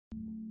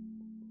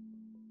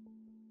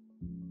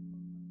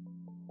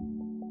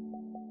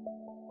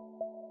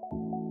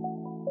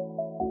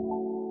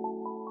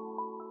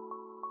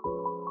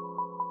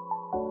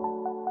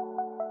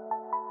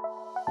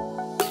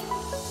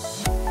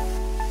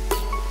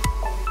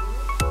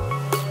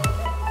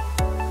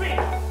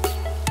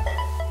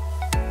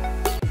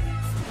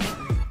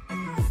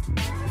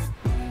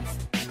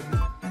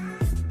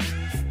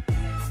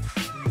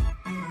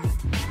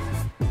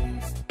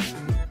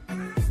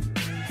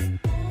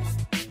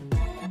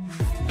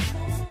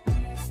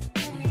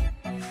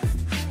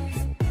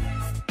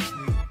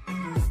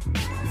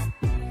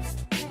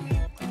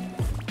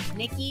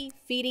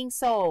feeding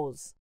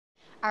souls.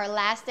 Our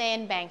last day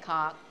in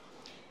Bangkok.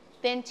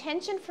 The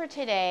intention for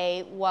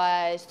today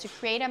was to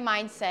create a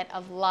mindset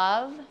of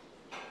love,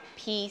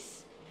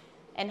 peace,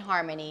 and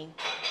harmony.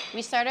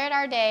 We started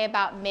our day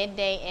about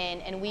midday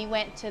in, and we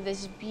went to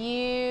this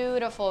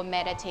beautiful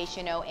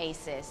meditation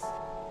oasis.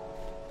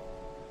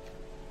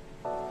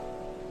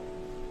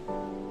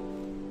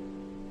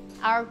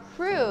 Our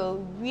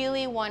crew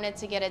really wanted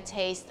to get a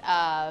taste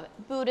of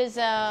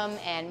Buddhism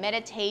and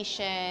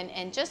meditation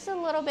and just a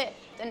little bit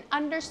an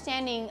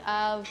understanding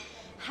of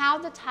how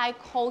the Thai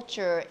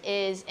culture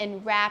is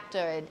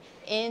enraptured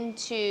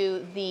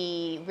into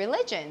the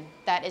religion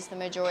that is the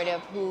majority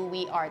of who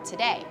we are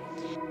today.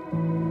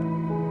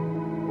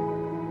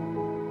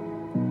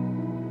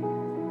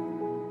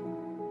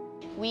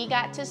 We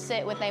got to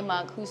sit with a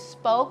monk who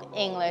spoke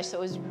English, so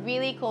it was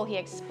really cool. He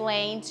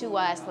explained to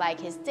us like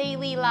his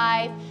daily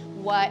life,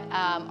 what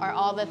are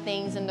all the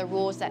things and the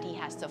rules that he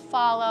has to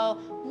follow,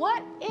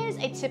 what is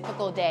a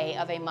typical day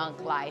of a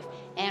monk life.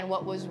 And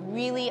what was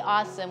really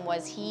awesome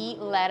was he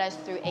led us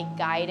through a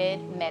guided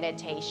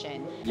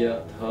meditation.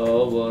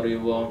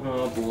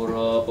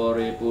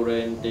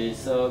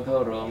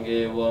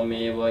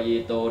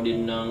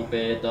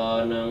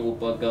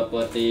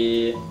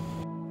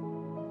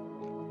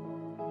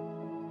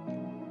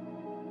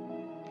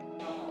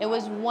 It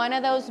was one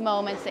of those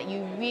moments that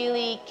you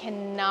really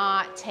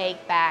cannot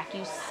take back.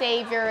 You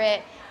savor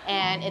it,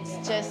 and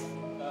it's just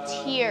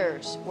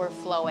tears were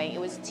flowing.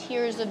 It was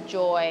tears of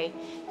joy,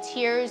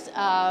 tears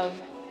of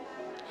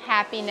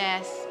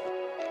happiness,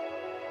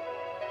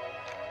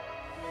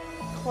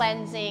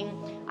 cleansing.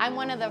 I'm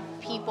one of the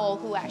people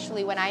who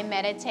actually, when I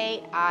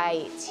meditate,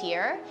 I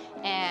tear,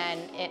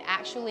 and it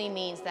actually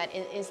means that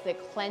it is the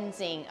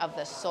cleansing of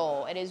the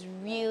soul. It is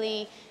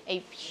really a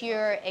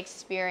pure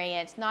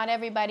experience. Not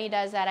everybody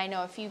does that. I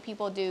know a few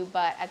people do,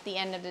 but at the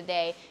end of the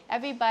day,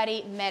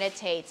 everybody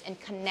meditates and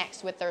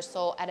connects with their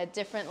soul at a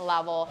different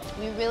level.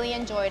 We really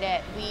enjoyed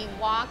it. We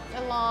walked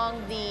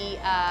along the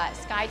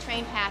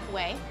SkyTrain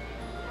pathway.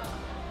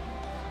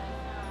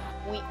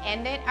 We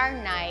ended our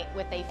night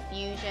with a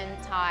fusion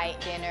Thai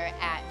dinner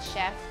at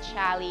Chef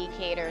Chalee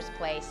Kader's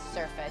place,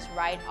 Surface,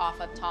 right off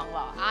of Thong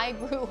Lor. I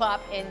grew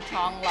up in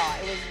Thong Lor.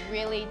 It was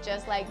really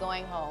just like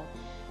going home.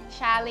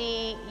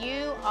 Chalee,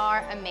 you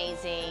are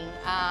amazing.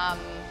 I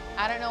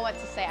don't know what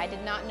to say. I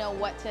did not know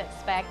what to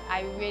expect.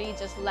 I really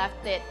just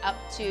left it up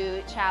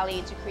to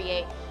Chalee to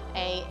create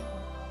a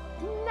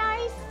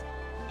nice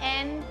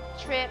end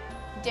trip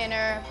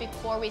dinner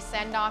before we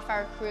send off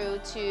our crew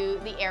to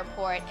the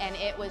airport, and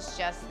it was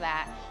just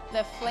that.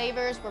 The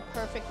flavors were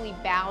perfectly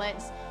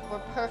balanced,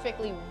 were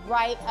perfectly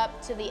right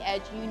up to the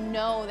edge. You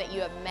know that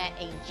you have met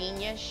a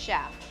genius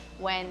chef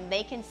when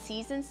they can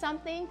season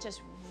something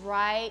just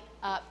right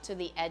up to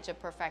the edge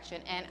of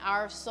perfection, and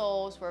our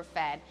souls were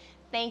fed.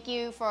 Thank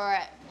you for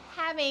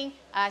having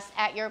us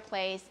at your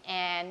place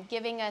and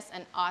giving us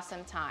an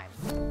awesome time.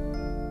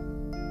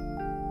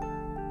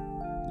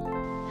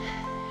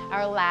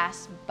 Our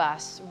last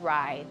bus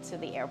ride to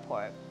the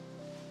airport.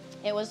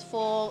 It was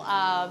full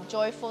of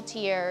joyful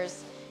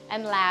tears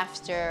and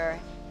laughter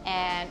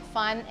and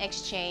fun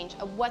exchange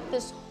of what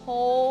this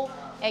whole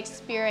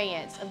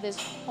experience, of this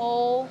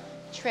whole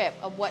trip,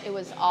 of what it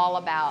was all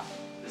about.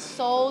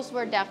 Souls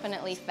were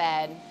definitely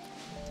fed.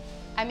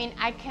 I mean,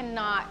 I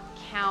cannot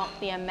count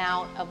the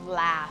amount of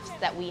laughs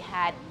that we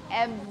had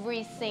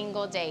every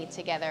single day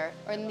together,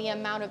 or the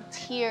amount of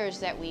tears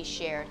that we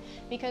shared,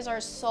 because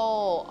our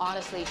soul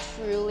honestly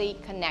truly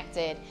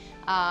connected.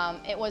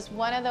 It was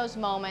one of those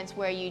moments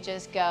where you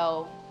just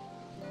go,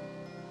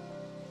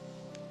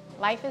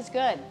 life is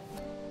good.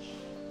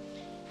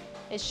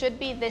 It should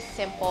be this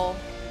simple.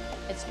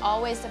 It's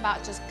always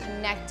about just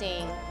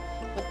connecting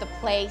with the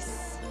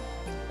place,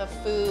 the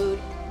food,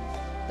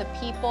 the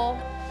people,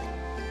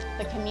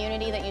 the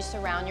community that you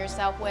surround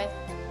yourself with.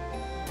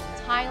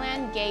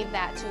 Thailand gave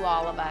that to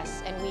all of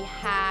us, and we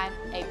had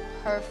a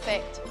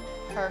perfect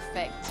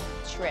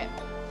trip.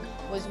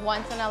 It was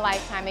once in a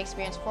lifetime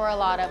experience for a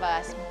lot of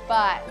us,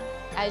 but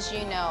as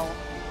you know,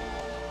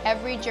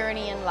 every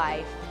journey in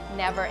life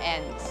never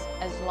ends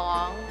as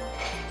long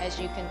as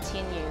you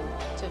continue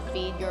to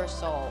feed your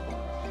soul.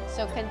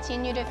 So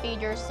continue to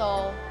feed your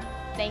soul.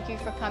 Thank you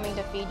for coming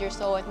to feed your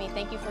soul with me.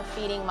 Thank you for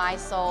feeding my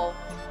soul.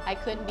 I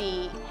couldn't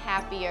be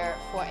happier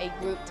for a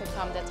group to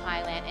come to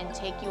Thailand and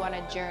take you on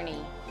a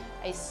journey,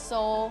 a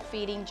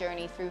soul-feeding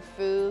journey through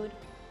food,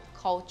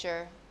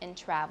 culture, and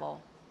travel.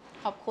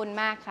 ขอบคุณ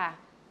มากค่ะ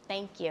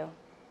Thank you.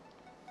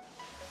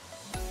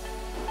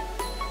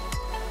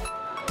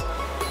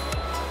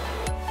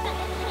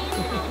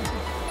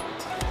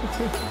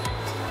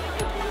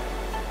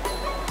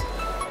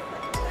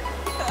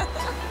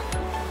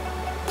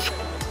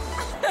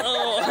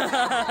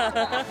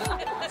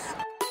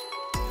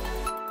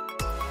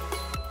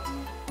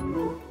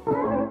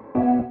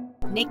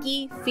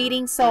 Nikky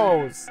feeding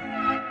souls.